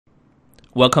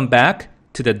Welcome back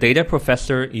to the Data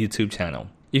Professor YouTube channel.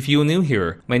 If you're new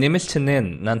here, my name is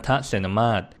Chanin Nanta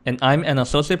Senamat, and I'm an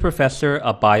Associate Professor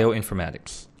of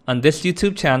Bioinformatics. On this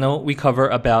YouTube channel, we cover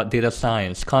about data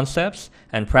science concepts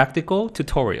and practical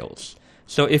tutorials.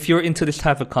 So if you're into this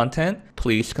type of content,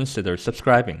 please consider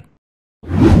subscribing.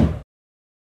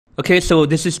 Okay, so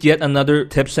this is yet another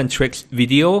tips and tricks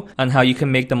video on how you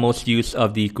can make the most use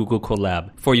of the Google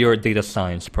Colab for your data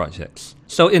science projects.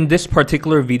 So in this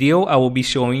particular video, I will be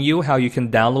showing you how you can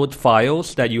download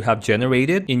files that you have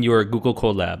generated in your Google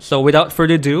Colab. So without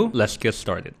further ado, let's get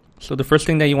started. So the first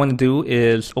thing that you want to do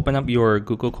is open up your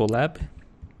Google Colab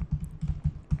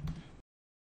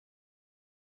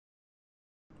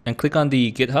and click on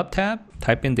the GitHub tab,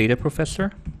 type in Data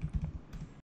Professor.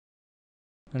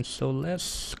 And so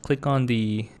let's click on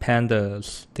the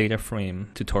pandas data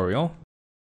frame tutorial.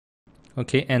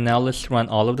 Okay, and now let's run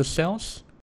all of the cells.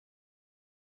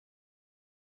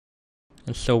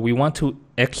 And so we want to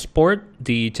export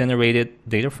the generated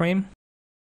data frame.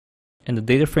 And the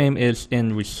data frame is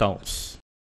in results.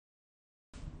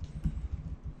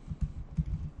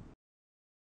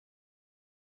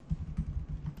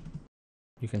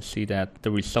 You can see that the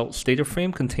results data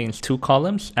frame contains two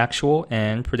columns, actual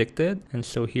and predicted. And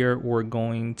so here we're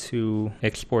going to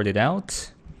export it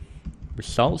out.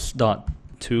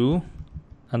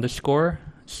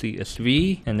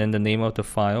 Results.to_CSV, and then the name of the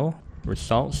file,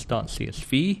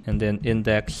 results.csv, and then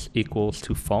index equals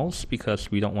to false because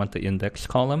we don't want the index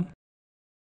column.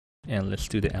 And let's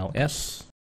do the ls.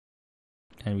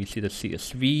 And we see the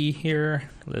CSV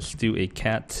here. Let's do a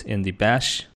cat in the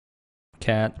bash.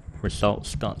 Cat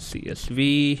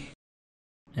results.csv.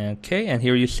 Okay, and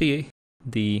here you see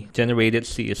the generated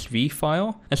CSV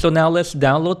file. And so now let's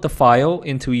download the file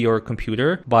into your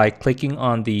computer by clicking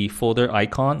on the folder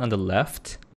icon on the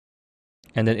left.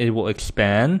 And then it will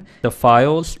expand. The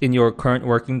files in your current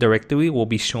working directory will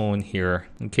be shown here.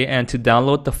 Okay, and to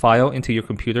download the file into your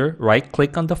computer, right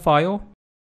click on the file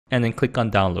and then click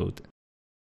on download.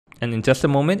 And in just a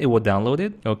moment, it will download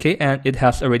it. Okay, and it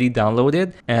has already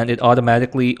downloaded and it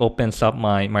automatically opens up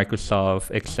my Microsoft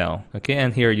Excel. Okay,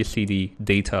 and here you see the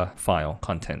data file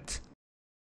content.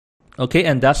 Okay,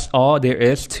 and that's all there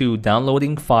is to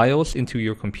downloading files into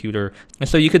your computer. And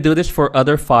so you could do this for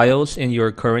other files in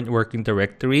your current working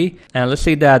directory. And let's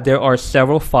say that there are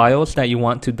several files that you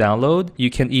want to download. You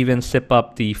can even zip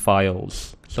up the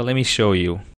files. So let me show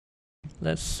you.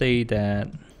 Let's say that.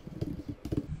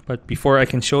 But before I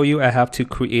can show you, I have to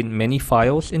create many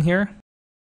files in here.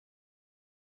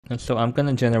 And so I'm going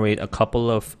to generate a couple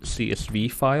of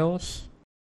CSV files.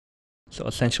 So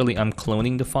essentially, I'm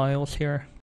cloning the files here.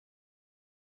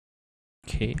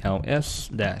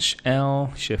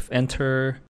 KLS-L, shift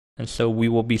enter. And so we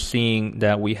will be seeing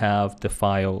that we have the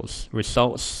files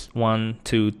results 1,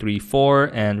 2, 3,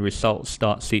 4 and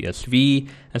results.csv.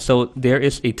 And so there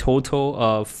is a total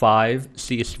of 5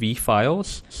 CSV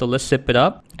files. So let's zip it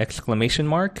up, exclamation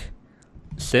mark,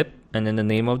 zip, and then the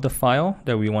name of the file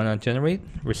that we want to generate,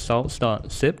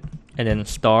 results.zip, and then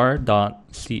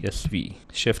star.csv.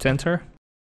 Shift enter.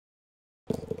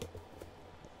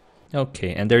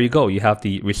 Okay, and there you go. You have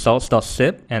the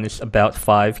results.zip and it's about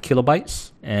 5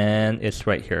 kilobytes and it's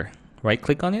right here. Right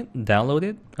click on it, download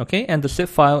it. Okay, and the zip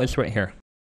file is right here.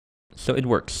 So it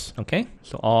works. Okay,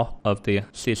 so all of the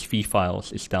CSV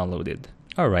files is downloaded.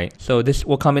 Alright, so this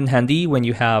will come in handy when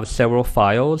you have several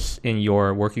files in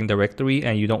your working directory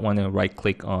and you don't want to right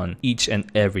click on each and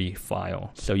every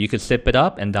file. So you could zip it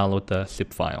up and download the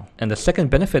zip file. And the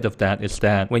second benefit of that is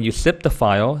that when you zip the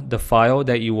file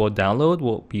that you will download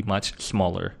will be much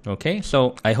smaller. Okay,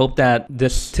 so I hope that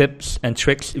this tips and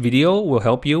tricks video will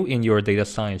help you in your data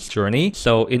science journey.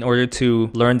 So in order to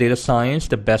learn data science,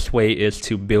 the best way is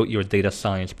to build your data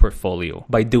science portfolio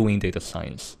by doing data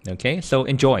science. Okay, so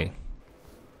enjoy.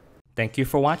 Thank you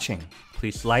for watching.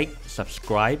 Please like,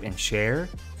 subscribe, and share,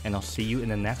 and I'll see you in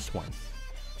the next one.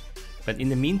 But in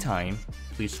the meantime,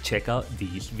 please check out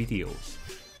these videos.